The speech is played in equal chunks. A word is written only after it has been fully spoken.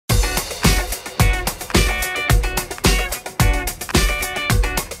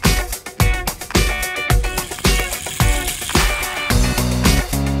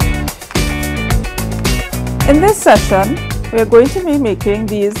In this session, we are going to be making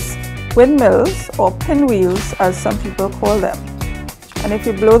these windmills or pinwheels, as some people call them. And if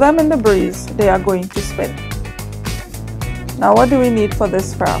you blow them in the breeze, they are going to spin. Now what do we need for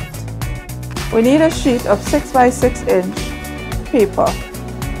this craft? We need a sheet of 6 by 6 inch paper.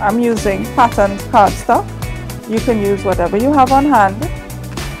 I'm using patterned cardstock. You can use whatever you have on hand,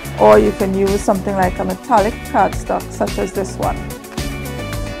 or you can use something like a metallic cardstock such as this one.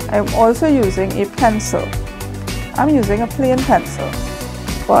 I'm also using a pencil. I'm using a plain pencil,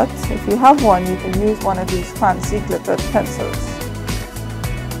 but if you have one, you can use one of these fancy glittered pencils.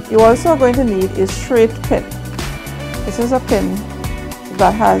 You also are going to need a straight pin. This is a pin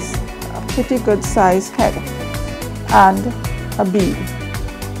that has a pretty good size head and a bead.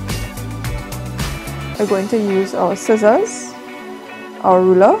 We're going to use our scissors, our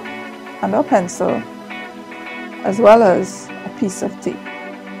ruler, and our pencil, as well as a piece of tape.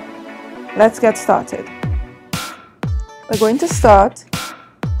 Let's get started. We're going to start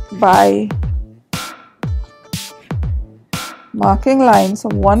by marking lines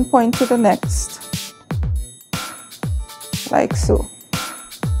from one point to the next, like so.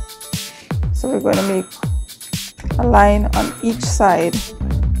 So we're going to make a line on each side,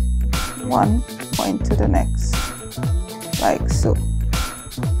 one point to the next, like so.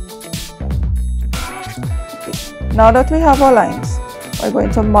 Okay. Now that we have our lines, we're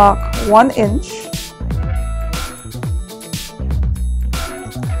going to mark 1 inch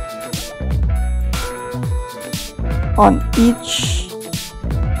on each,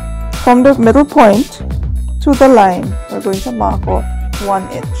 from the middle point to the line. We're going to mark off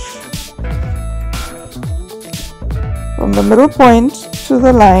 1 inch. From the middle point to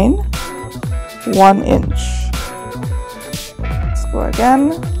the line, 1 inch. Let's go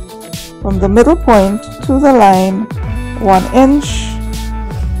again. From the middle point to the line, 1 inch.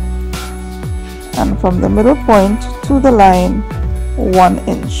 And from the middle point to the line, 1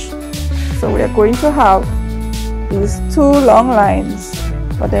 inch. So we are going to have these 2 long lines,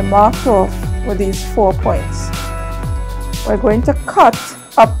 but they're marked off with these 4 points. We're going to cut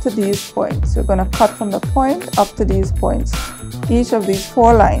up to these points. We're going to cut from the point up to these points, each of these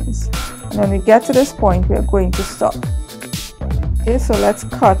 4 lines. And when we get to this point, we are going to stop. Okay, so let's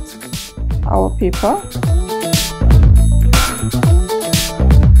cut our paper.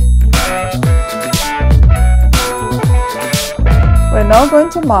 We're now going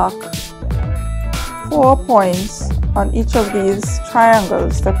to mark 4 points on each of these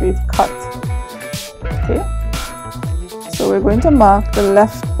triangles that we've cut. Okay, so we're going to mark the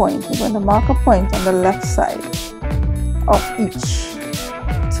left point. We're going to mark a point on the left side of each.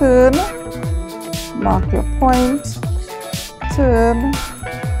 Turn, mark your point, turn,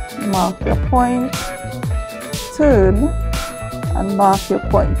 mark your point, turn, and mark your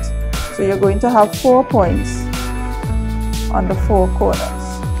point. So you're going to have 4 points on the 4 corners.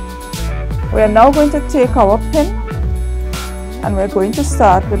 We are now going to take our pin and we're going to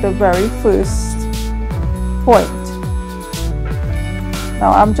start with the very first point.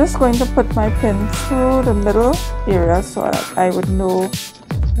 Now I'm just going to put my pin through the middle area so that I would know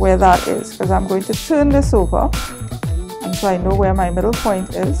where that is, because I'm going to turn this over, and so I know where my middle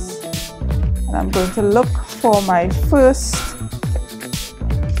point is, and I'm going to look for my first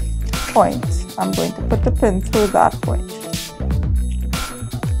point. I'm going to put the pin through that point.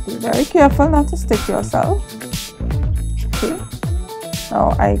 Be very careful not to stick yourself. Okay.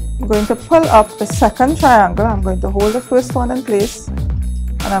 Now I'm going to pull up the second triangle. I'm going to hold the first one in place,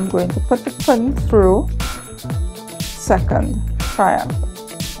 and I'm going to put the pin through second triangle.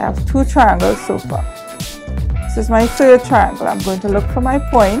 I have 2 triangles so far. This is my third triangle. I'm going to look for my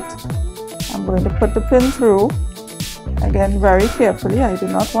point. I'm going to put the pin through, again very carefully. I do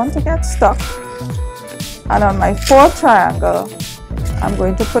not want to get stuck. And on my 4th triangle, I'm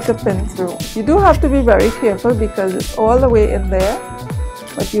going to put the pin through. You do have to be very careful because it's all the way in there,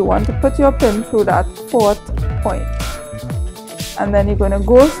 but you want to put your pin through that 4th point. And then you're going to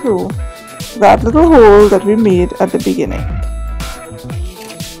go through that little hole that we made at the beginning.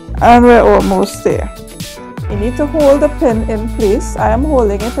 And we're almost there. You need to hold the pin in place. I am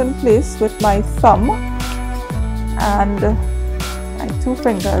holding it in place with my thumb and my 2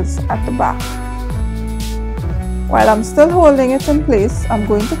 fingers at the back. While I'm still holding it in place, I'm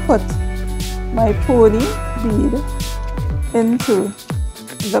going to put my pony bead into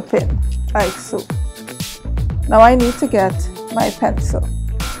the pin, like so. Now I need to get my pencil.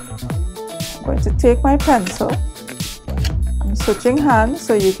 I'm going to take my pencil. I'm switching hands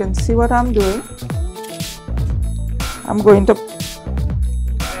so you can see what I'm doing. I'm going to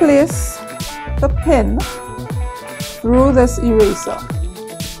place the pin through this eraser.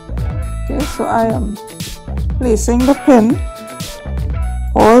 Okay, so I am placing the pin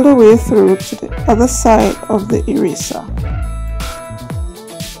all the way through to the other side of the eraser.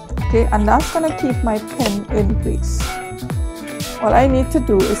 Okay, and that's going to keep my pin in place. All I need to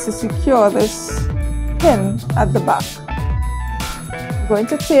do is to secure this pin at the back. I'm going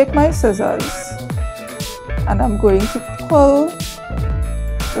to take my scissors and I'm going to pull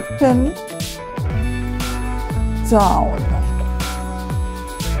the pin down.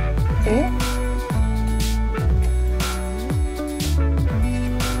 Okay.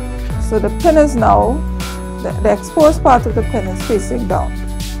 So the pin is now, the exposed part of the pin is facing down,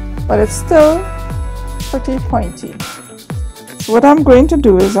 but it's still pretty pointy. So what I'm going to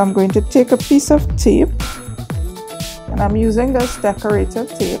do is I'm going to take a piece of tape, and I'm using this decorative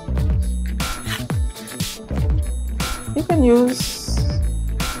tape. You can use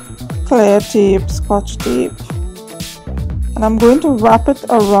clear tape, scotch tape, and I'm going to wrap it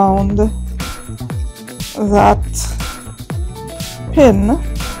around that pin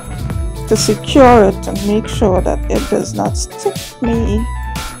to secure it and make sure that it does not stick me.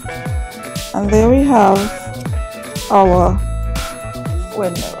 And there we have our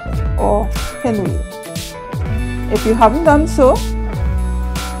windmill or pinwheel. If you haven't done so,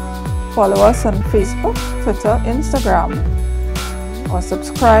 follow us on Facebook, Twitter, Instagram, or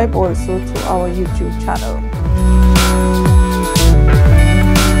subscribe also to our YouTube channel.